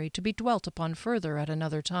memory to be dwelt upon further at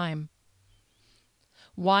another time.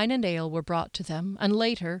 Wine and ale were brought to them, and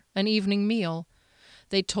later, an evening meal.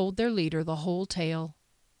 They told their leader the whole tale.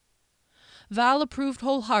 Val approved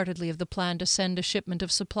wholeheartedly of the plan to send a shipment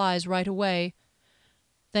of supplies right away.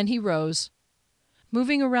 Then he rose.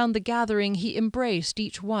 Moving around the gathering, he embraced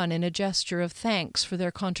each one in a gesture of thanks for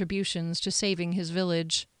their contributions to saving his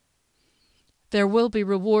village. "There will be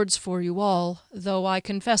rewards for you all, though I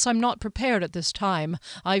confess I'm not prepared at this time.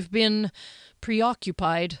 I've been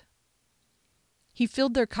preoccupied." He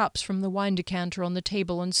filled their cups from the wine decanter on the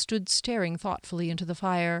table and stood staring thoughtfully into the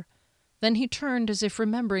fire. Then he turned as if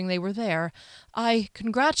remembering they were there. "I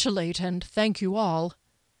congratulate and thank you all."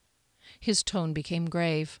 His tone became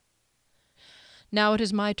grave. "Now it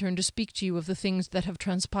is my turn to speak to you of the things that have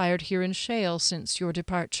transpired here in Shale since your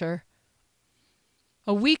departure.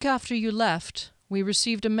 A week after you left, we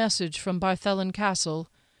received a message from Barthelon Castle.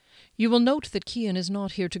 You will note that Cian is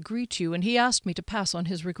not here to greet you, and he asked me to pass on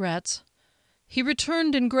his regrets. He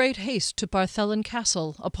returned in great haste to Barthelon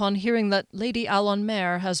Castle upon hearing that Lady Alon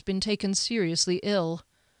Mare has been taken seriously ill."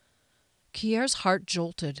 Kier's heart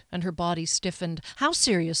jolted, and her body stiffened. "How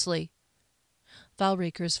seriously?"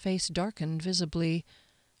 Valraker's face darkened visibly.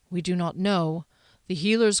 "We do not know. The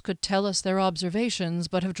healers could tell us their observations,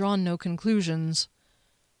 but have drawn no conclusions."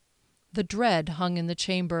 The dread hung in the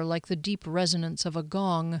chamber like the deep resonance of a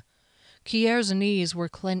gong. Kier's knees were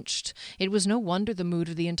clenched. It was no wonder the mood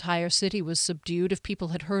of the entire city was subdued if people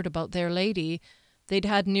had heard about their lady. They'd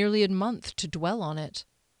had nearly a month to dwell on it.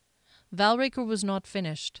 Valraker was not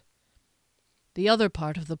finished. "The other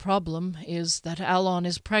part of the problem is that Alon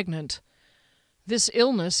is pregnant. This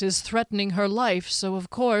illness is threatening her life, so of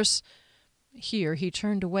course—" Here he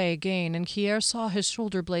turned away again, and Kier saw his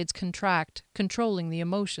shoulder blades contract, controlling the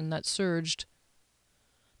emotion that surged.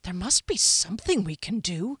 "There must be something we can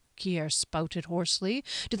do," Kier spouted hoarsely.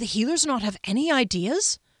 "Do the healers not have any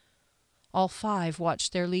ideas?" All 5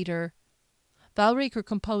 watched their leader. Valraker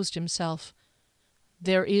composed himself.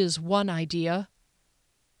 "There is one idea."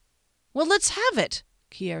 "Well, let's have it,"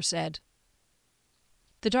 Kier said.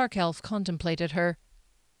 The dark elf contemplated her.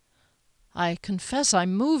 "I confess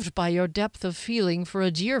I'm moved by your depth of feeling for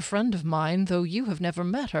a dear friend of mine, though you have never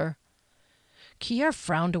met her." Kier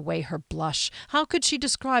frowned away her blush. How could she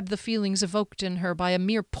describe the feelings evoked in her by a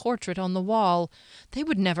mere portrait on the wall? They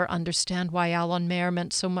would never understand why Alon Mayer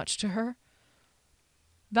meant so much to her.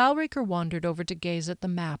 Valraker wandered over to gaze at the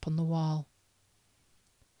map on the wall.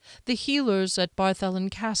 "The healers at Barthelen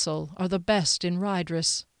Castle are the best in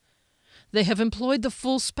Rydris. They have employed the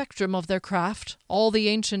full spectrum of their craft, all the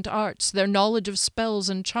ancient arts, their knowledge of spells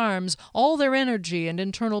and charms, all their energy and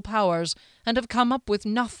internal powers, and have come up with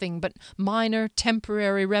nothing but minor,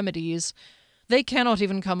 temporary remedies. They cannot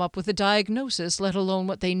even come up with a diagnosis, let alone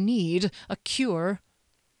what they need, a cure.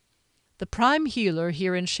 The prime healer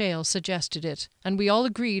here in Shale suggested it, and we all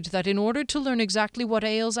agreed that in order to learn exactly what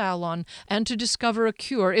ails Alon, and to discover a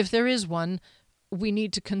cure, if there is one, we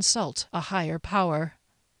need to consult a higher power."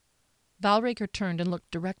 Valraker turned and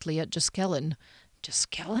looked directly at Jaskellen.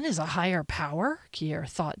 "Jaskellen is a higher power?" Kier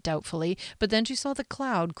thought doubtfully, but then she saw the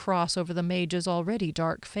cloud cross over the mage's already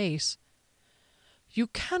dark face. "You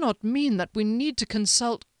cannot mean that we need to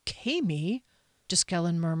consult Kami?"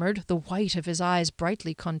 Jaskellen murmured, the white of his eyes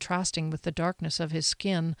brightly contrasting with the darkness of his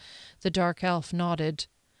skin. The dark elf nodded.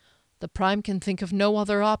 "The Prime can think of no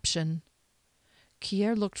other option."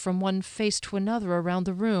 Kier looked from one face to another around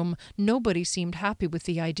the room. Nobody seemed happy with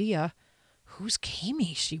the idea. Who's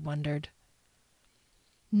Kami, she wondered.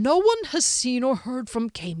 "No one has seen or heard from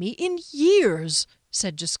Kami in years,"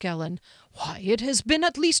 said Jaskellen. "Why, it has been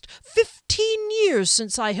at least 15 years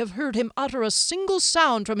since I have heard him utter a single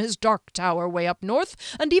sound from his dark tower way up north,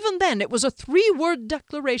 and even then it was a 3-word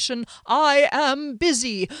declaration, 'I am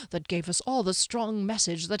busy,' that gave us all the strong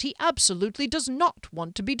message that he absolutely does not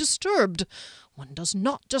want to be disturbed. One does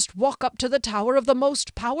not just walk up to the tower of the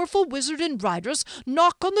most powerful wizard in Rydris,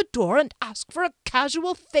 knock on the door, and ask for a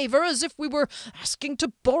casual favor as if we were asking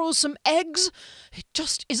to borrow some eggs. It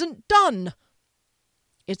just isn't done."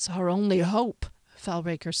 "It's our only hope,"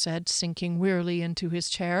 Valraker said, sinking wearily into his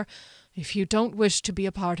chair. "If you don't wish to be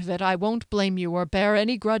a part of it, I won't blame you or bear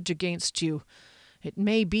any grudge against you. It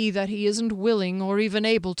may be that he isn't willing or even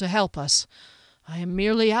able to help us. I am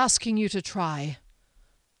merely asking you to try."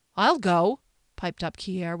 "I'll go," piped up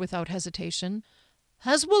Kier without hesitation.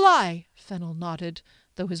 "As will I," Fennel nodded,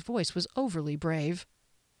 though his voice was overly brave.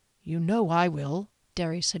 "You know I will,"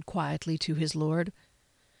 Derry said quietly to his lord.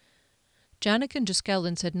 Janek and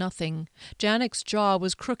Jaskellen said nothing. Janek's jaw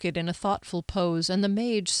was crooked in a thoughtful pose, and the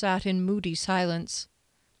mage sat in moody silence.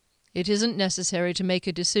 "It isn't necessary to make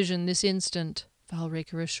a decision this instant,"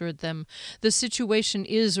 Valraker assured them. "The situation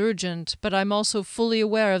is urgent, but I'm also fully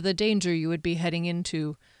aware of the danger you would be heading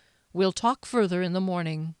into. We'll talk further in the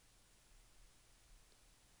morning."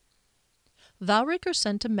 Valraker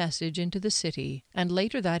sent a message into the city, and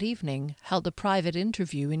later that evening held a private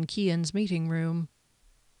interview in Kian's meeting room.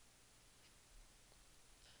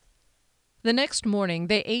 The next morning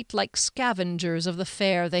they ate like scavengers of the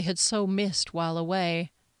fare they had so missed while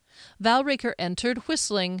away. Valraker entered,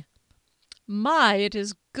 whistling. "My, it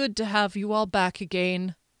is good to have you all back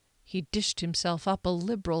again." He dished himself up a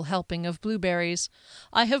liberal helping of blueberries.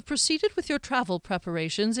 "I have proceeded with your travel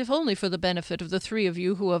preparations, if only for the benefit of the 3 of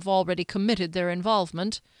you who have already committed their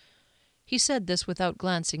involvement." He said this without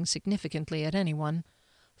glancing significantly at anyone.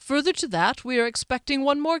 "Further to that, we are expecting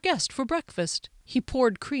one more guest for breakfast." He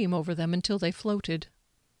poured cream over them until they floated.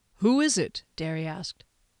 "Who is it?" Derry asked.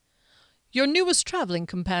 "Your newest travelling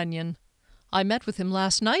companion. I met with him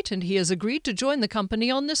last night, and he has agreed to join the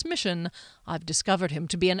company on this mission. I've discovered him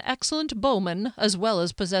to be an excellent bowman, as well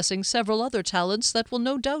as possessing several other talents that will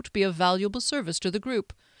no doubt be of valuable service to the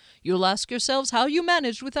group. You'll ask yourselves how you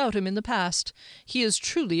managed without him in the past. He is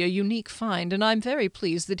truly a unique find, and I'm very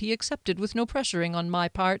pleased that he accepted with no pressuring on my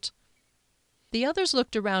part." The others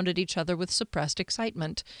looked around at each other with suppressed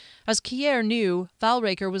excitement. As Kier knew,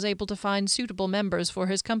 Valraker was able to find suitable members for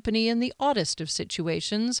his company in the oddest of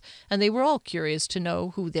situations, and they were all curious to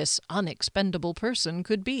know who this unexpendable person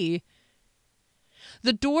could be.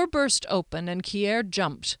 The door burst open, and Kier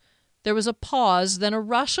jumped. There was a pause, then a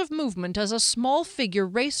rush of movement as a small figure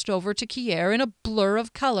raced over to Kier in a blur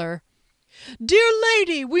of colour. Dear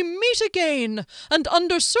lady, we meet again, and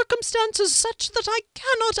under circumstances such that I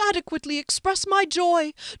cannot adequately express my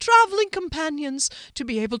joy, travelling companions, to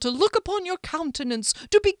be able to look upon your countenance,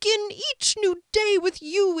 to begin each new day with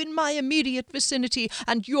you in my immediate vicinity,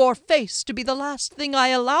 and your face to be the last thing I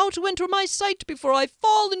allow to enter my sight before I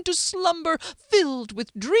fall into slumber filled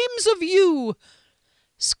with dreams of you.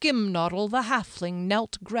 Skimnoddle the halfling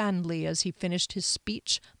knelt grandly as he finished his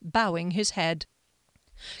speech, bowing his head.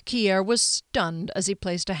 Kier was stunned as he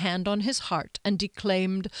placed a hand on his heart and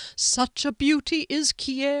declaimed, "Such a beauty is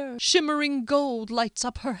Kier, shimmering gold lights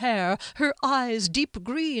up her hair, her eyes deep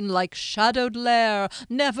green like shadowed lair.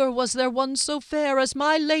 Never was there one so fair as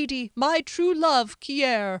my lady, my true love,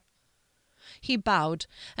 Kier." He bowed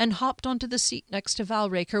and hopped onto the seat next to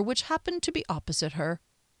Valraker, which happened to be opposite her.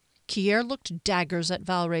 Kier looked daggers at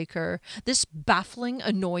Valraker. This baffling,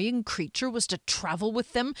 annoying creature was to travel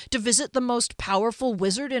with them, to visit the most powerful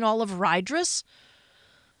wizard in all of Rydris?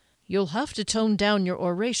 "You'll have to tone down your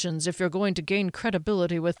orations if you're going to gain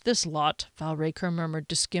credibility with this lot," Valraker murmured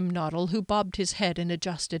to Skimnoddle, who bobbed his head and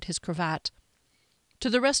adjusted his cravat. To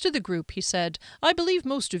the rest of the group he said, "I believe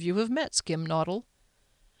most of you have met Skimnoddle."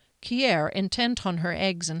 Kier, intent on her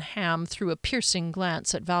eggs and ham, threw a piercing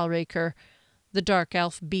glance at Valraker. The dark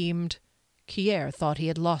elf beamed. Kier thought he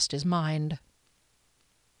had lost his mind.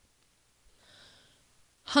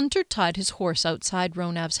 Hunter tied his horse outside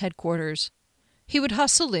Ronav's headquarters. He would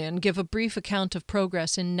hustle in, give a brief account of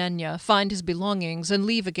progress in Nenya, find his belongings, and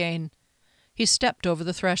leave again. He stepped over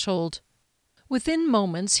the threshold. Within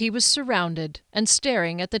moments he was surrounded and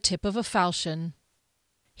staring at the tip of a falchion.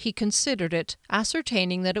 He considered it,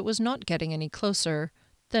 ascertaining that it was not getting any closer,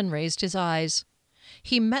 then raised his eyes.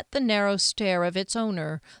 He met the narrow stare of its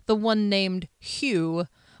owner, the one named Hugh,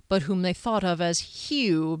 but whom they thought of as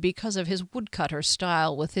Hugh because of his woodcutter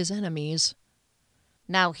style with his enemies.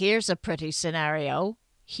 "Now here's a pretty scenario,"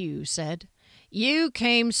 Hugh said. "You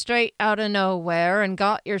came straight out of nowhere and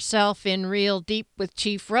got yourself in real deep with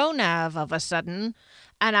Chief Ronav of a sudden,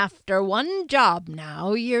 and after one job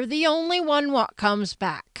now, you're the only one what comes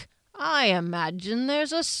back. I imagine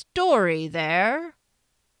there's a story there."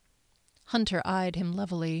 Hunter eyed him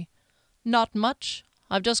levelly. "Not much.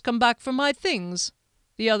 I've just come back for my things.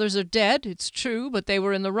 The others are dead, it's true, but they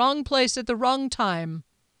were in the wrong place at the wrong time."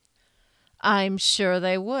 "I'm sure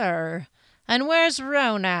they were. And where's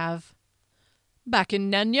Ronav?" "Back in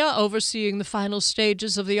Nenya, overseeing the final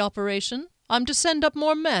stages of the operation. I'm to send up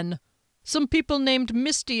more men. Some people named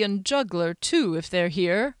Misty and Juggler, too, if they're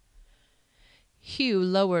here." Hugh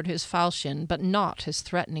lowered his falchion, but not his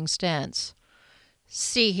threatening stance.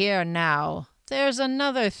 "See here now, there's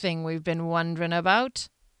another thing we've been wondering about."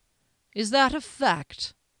 "Is that a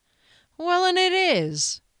fact?" "Well, and it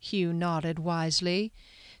is," Hugh nodded wisely.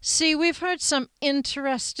 "See, we've heard some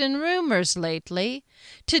interesting rumours lately,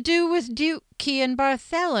 to do with Duke Cian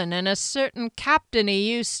Barthelin and a certain captain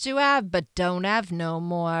he used to have, but don't have no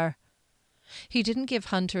more." He didn't give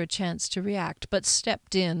Hunter a chance to react, but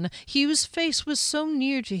stepped in. Hugh's face was so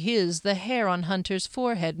near to his, the hair on Hunter's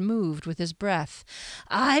forehead moved with his breath.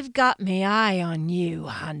 "I've got me eye on you,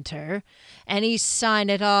 Hunter. Any sign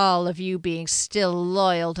at all of you being still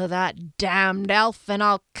loyal to that damned elf, and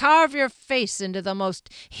I'll carve your face into the most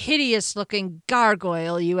hideous-looking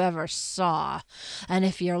gargoyle you ever saw. And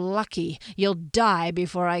if you're lucky, you'll die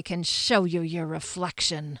before I can show you your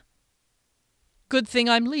reflection." "Good thing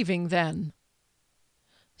I'm leaving, then."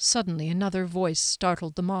 Suddenly another voice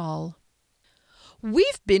startled them all.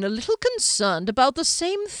 "We've been a little concerned about the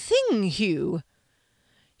same thing, Hugh."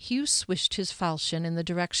 Hugh swished his falchion in the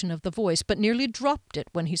direction of the voice, but nearly dropped it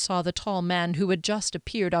when he saw the tall man who had just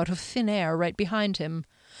appeared out of thin air right behind him.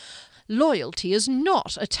 "Loyalty is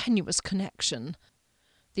not a tenuous connection."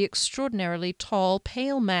 The extraordinarily tall,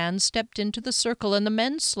 pale man stepped into the circle, and the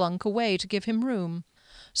men slunk away to give him room.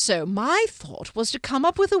 "So my thought was to come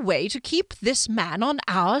up with a way to keep this man on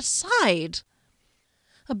our side."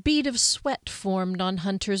 A bead of sweat formed on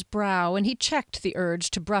Hunter's brow, and he checked the urge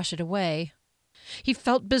to brush it away. He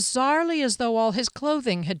felt bizarrely as though all his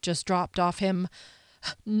clothing had just dropped off him.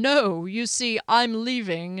 "No, you see, I'm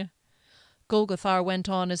leaving." Golgothar went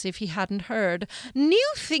on as if he hadn't heard.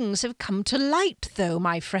 "New things have come to light, though,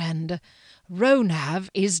 my friend. Ronav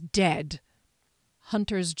is dead."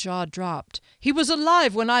 Hunter's jaw dropped. "He was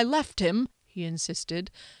alive when I left him," he insisted.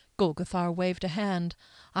 Golgothar waved a hand.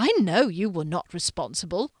 "I know you were not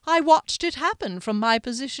responsible. I watched it happen from my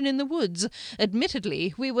position in the woods.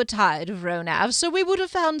 Admittedly, we were tired of Ronav, so we would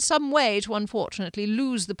have found some way to unfortunately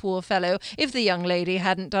lose the poor fellow if the young lady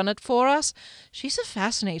hadn't done it for us. She's a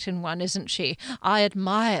fascinating one, isn't she? I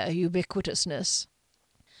admire ubiquitousness."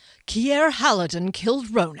 "Kier Halidon killed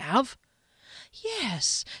Ronav?"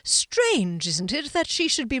 Yes, strange, isn't it, that she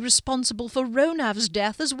should be responsible for Ronav's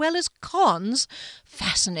death as well as Khan's?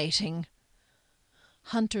 Fascinating.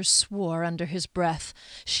 Hunter swore under his breath.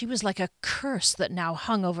 She was like a curse that now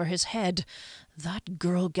hung over his head. That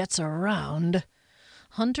girl gets around.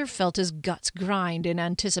 Hunter felt his guts grind in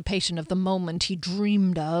anticipation of the moment he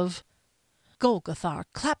dreamed of. Golgothar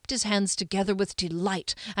clapped his hands together with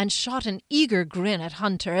delight and shot an eager grin at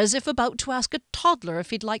Hunter, as if about to ask a toddler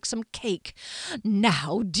if he'd like some cake.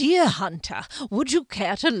 "Now, dear Hunter, would you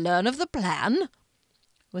care to learn of the plan?"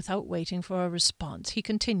 Without waiting for a response, he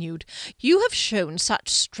continued, "You have shown such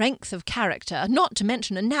strength of character, not to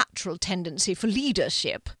mention a natural tendency for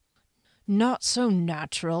leadership." Not so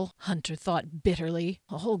natural, Hunter thought bitterly.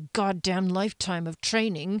 A whole goddamn lifetime of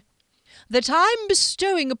training. "That I'm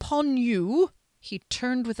bestowing upon you," he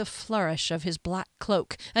turned with a flourish of his black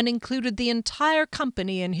cloak and included the entire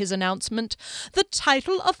company in his announcement, "the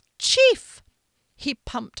title of Chief." He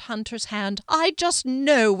pumped Hunter's hand. "I just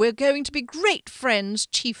know we're going to be great friends,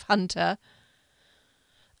 Chief Hunter."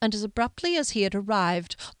 And as abruptly as he had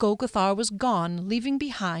arrived, Golgothar was gone, leaving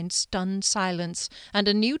behind stunned silence and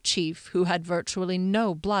a new chief who had virtually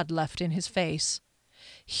no blood left in his face.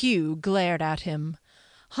 Hugh glared at him.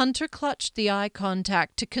 Hunter clutched the eye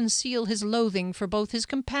contact to conceal his loathing for both his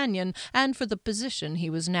companion and for the position he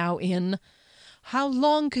was now in. How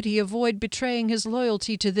long could he avoid betraying his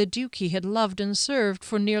loyalty to the Duke he had loved and served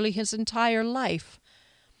for nearly his entire life?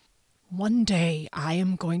 "One day I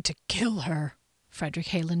am going to kill her," Frederick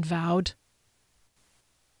Heyland vowed.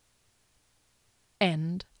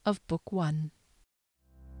 End of Book 1.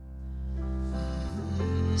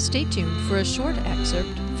 Stay tuned for a short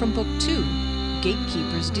excerpt from Book 2,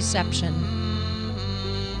 Gatekeeper's Deception.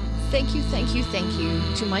 Thank you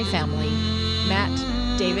to my family,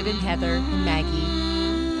 Matt, David and Heather, and Maggie.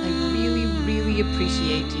 I really, really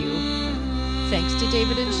appreciate you. Thanks to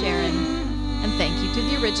David and Sharon, and thank you to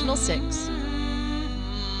the original 6.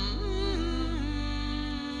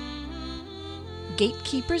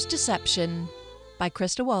 Gatekeeper's Deception by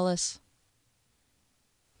Krista Wallace.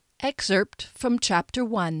 Excerpt from Chapter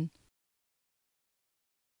 1.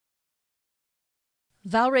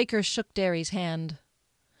 Valraker shook Derry's hand.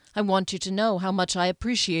 "I want you to know how much I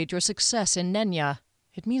appreciate your success in Nenya.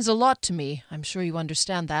 It means a lot to me. I'm sure you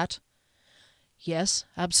understand that." "Yes,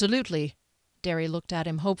 absolutely." Derry looked at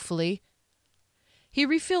him hopefully. He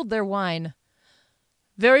refilled their wine.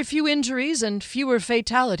 "Very few injuries and fewer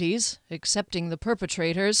fatalities, excepting the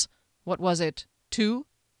perpetrators. What was it, 2?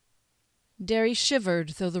 Derry shivered,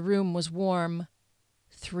 though the room was warm.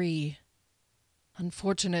 3.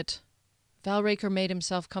 Unfortunate. Valraker made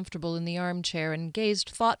himself comfortable in the armchair and gazed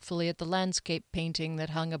thoughtfully at the landscape painting that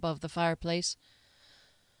hung above the fireplace.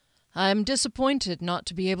 "I'm disappointed not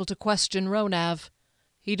to be able to question Ronav.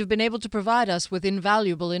 He'd have been able to provide us with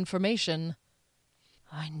invaluable information."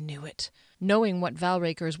 "I knew it." Knowing what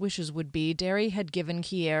Valraker's wishes would be, Derry had given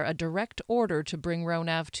Kier a direct order to bring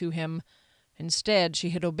Ronav to him. Instead, she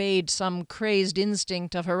had obeyed some crazed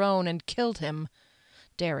instinct of her own and killed him.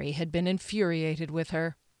 Derry had been infuriated with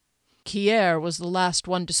her. Kier was the last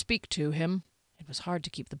one to speak to him. It was hard to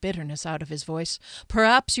keep the bitterness out of his voice.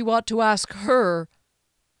 "Perhaps you ought to ask her."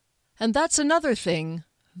 "And that's another thing."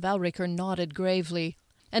 Valraker nodded gravely,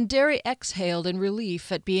 and Derry exhaled in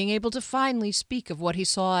relief at being able to finally speak of what he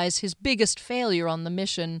saw as his biggest failure on the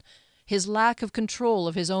mission, his lack of control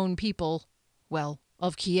of his own people, well,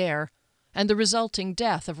 of Kier, and the resulting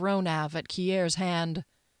death of Ronav at Kier's hand.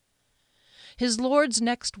 His lord's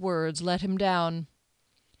next words let him down.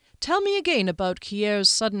 "Tell me again about Kier's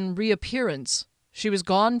sudden reappearance. She was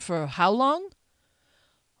gone for how long?"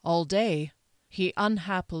 "All day." He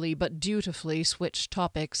unhappily but dutifully switched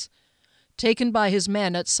topics. "Taken by his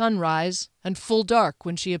men at sunrise, and full dark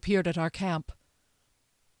when she appeared at our camp."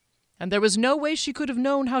 "And there was no way she could have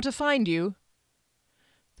known how to find you?"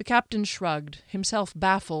 The captain shrugged, himself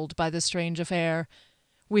baffled by the strange affair.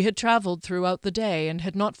 "We had travelled throughout the day and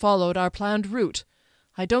had not followed our planned route.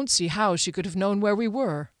 I don't see how she could have known where we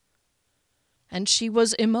were." "And she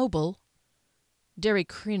was immobile?" Derry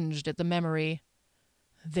cringed at the memory.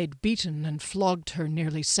 "They'd beaten and flogged her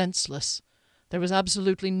nearly senseless. There was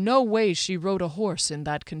absolutely no way she rode a horse in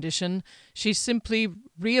that condition. She simply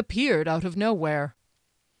reappeared out of nowhere."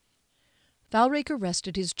 Valraker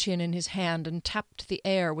rested his chin in his hand and tapped the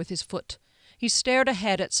air with his foot. He stared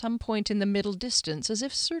ahead at some point in the middle distance, as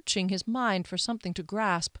if searching his mind for something to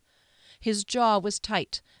grasp. His jaw was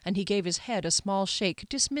tight, and he gave his head a small shake,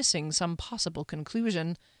 dismissing some possible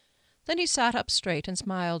conclusion. Then he sat up straight and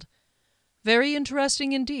smiled. "Very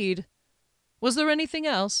interesting indeed. Was there anything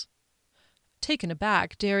else?" Taken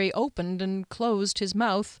aback, Derry opened and closed his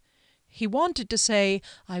mouth. He wanted to say,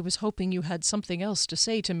 "I was hoping you had something else to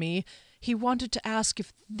say to me." He wanted to ask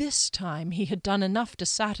if this time he had done enough to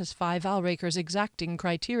satisfy Valraker's exacting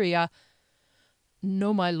criteria.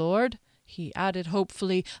 "No, my lord," he added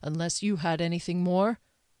hopefully, "unless you had anything more."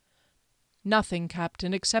 "Nothing,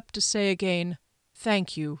 Captain, except to say again,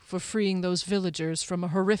 thank you for freeing those villagers from a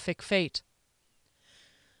horrific fate."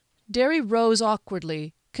 Derry rose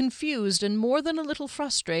awkwardly, confused and more than a little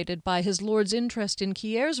frustrated by his lord's interest in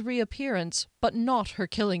Kier's reappearance, but not her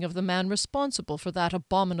killing of the man responsible for that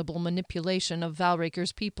abominable manipulation of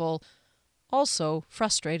Valraker's people. Also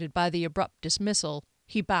frustrated by the abrupt dismissal,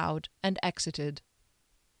 he bowed and exited.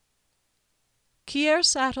 Kier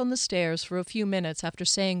sat on the stairs for a few minutes after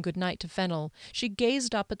saying good night to Fennel. She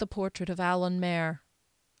gazed up at the portrait of Alan Mair.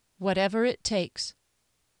 Whatever it takes.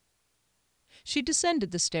 She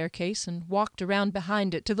descended the staircase and walked around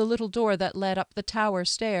behind it to the little door that led up the tower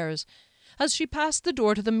stairs. As she passed the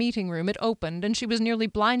door to the meeting room, it opened, and she was nearly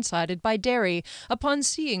blindsided by Derry. Upon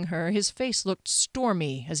seeing her, his face looked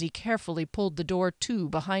stormy as he carefully pulled the door to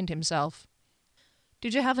behind himself.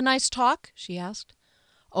 "Did you have a nice talk?" she asked.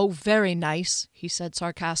 "Oh, very nice," he said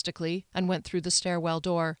sarcastically, and went through the stairwell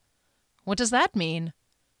door. "What does that mean?"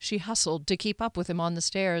 She hustled to keep up with him on the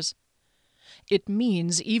stairs. "It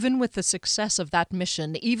means, even with the success of that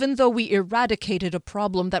mission, even though we eradicated a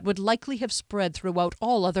problem that would likely have spread throughout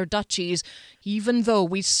all other duchies, even though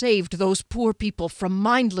we saved those poor people from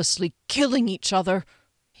mindlessly killing each other."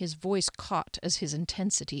 His voice caught as his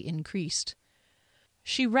intensity increased.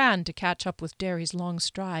 She ran to catch up with Derry's long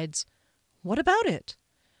strides. "What about it?"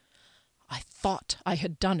 "I thought I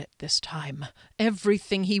had done it this time.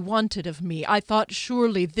 Everything he wanted of me. I thought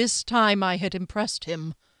surely this time I had impressed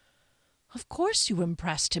him." "Of course you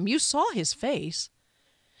impressed him. You saw his face."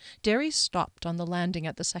 Derry stopped on the landing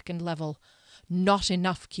at the second level. "Not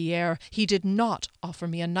enough, Kier. He did not offer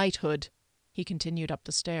me a knighthood." He continued up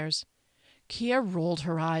the stairs. Kier rolled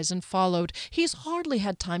her eyes and followed. "He's hardly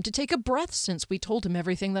had time to take a breath since we told him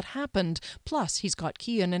everything that happened. Plus, he's got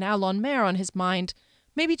Cian and Alan Mair on his mind.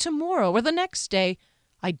 Maybe tomorrow or the next day."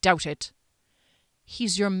 "I doubt it."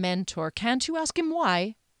 "He's your mentor. Can't you ask him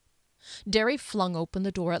why?" Derry flung open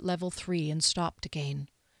the door at level 3 and stopped again.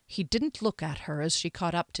 He didn't look at her as she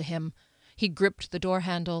caught up to him. He gripped the door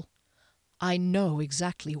handle. "I know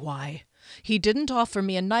exactly why. He didn't offer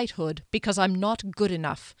me a knighthood because I'm not good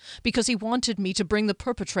enough, because he wanted me to bring the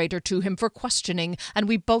perpetrator to him for questioning, and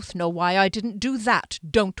we both know why I didn't do that,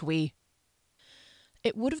 don't we?"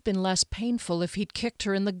 It would have been less painful if he'd kicked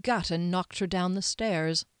her in the gut and knocked her down the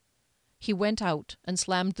stairs. He went out and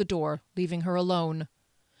slammed the door, leaving her alone.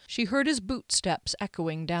 She heard his bootsteps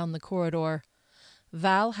echoing down the corridor.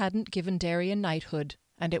 Val hadn't given Derry a knighthood,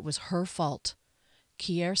 and it was her fault.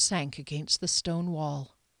 Kier sank against the stone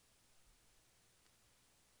wall.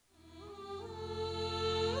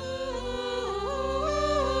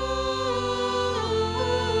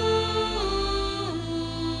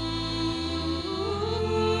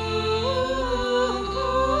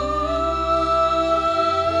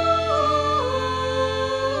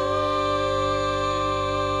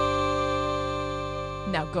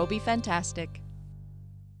 Now go be fantastic.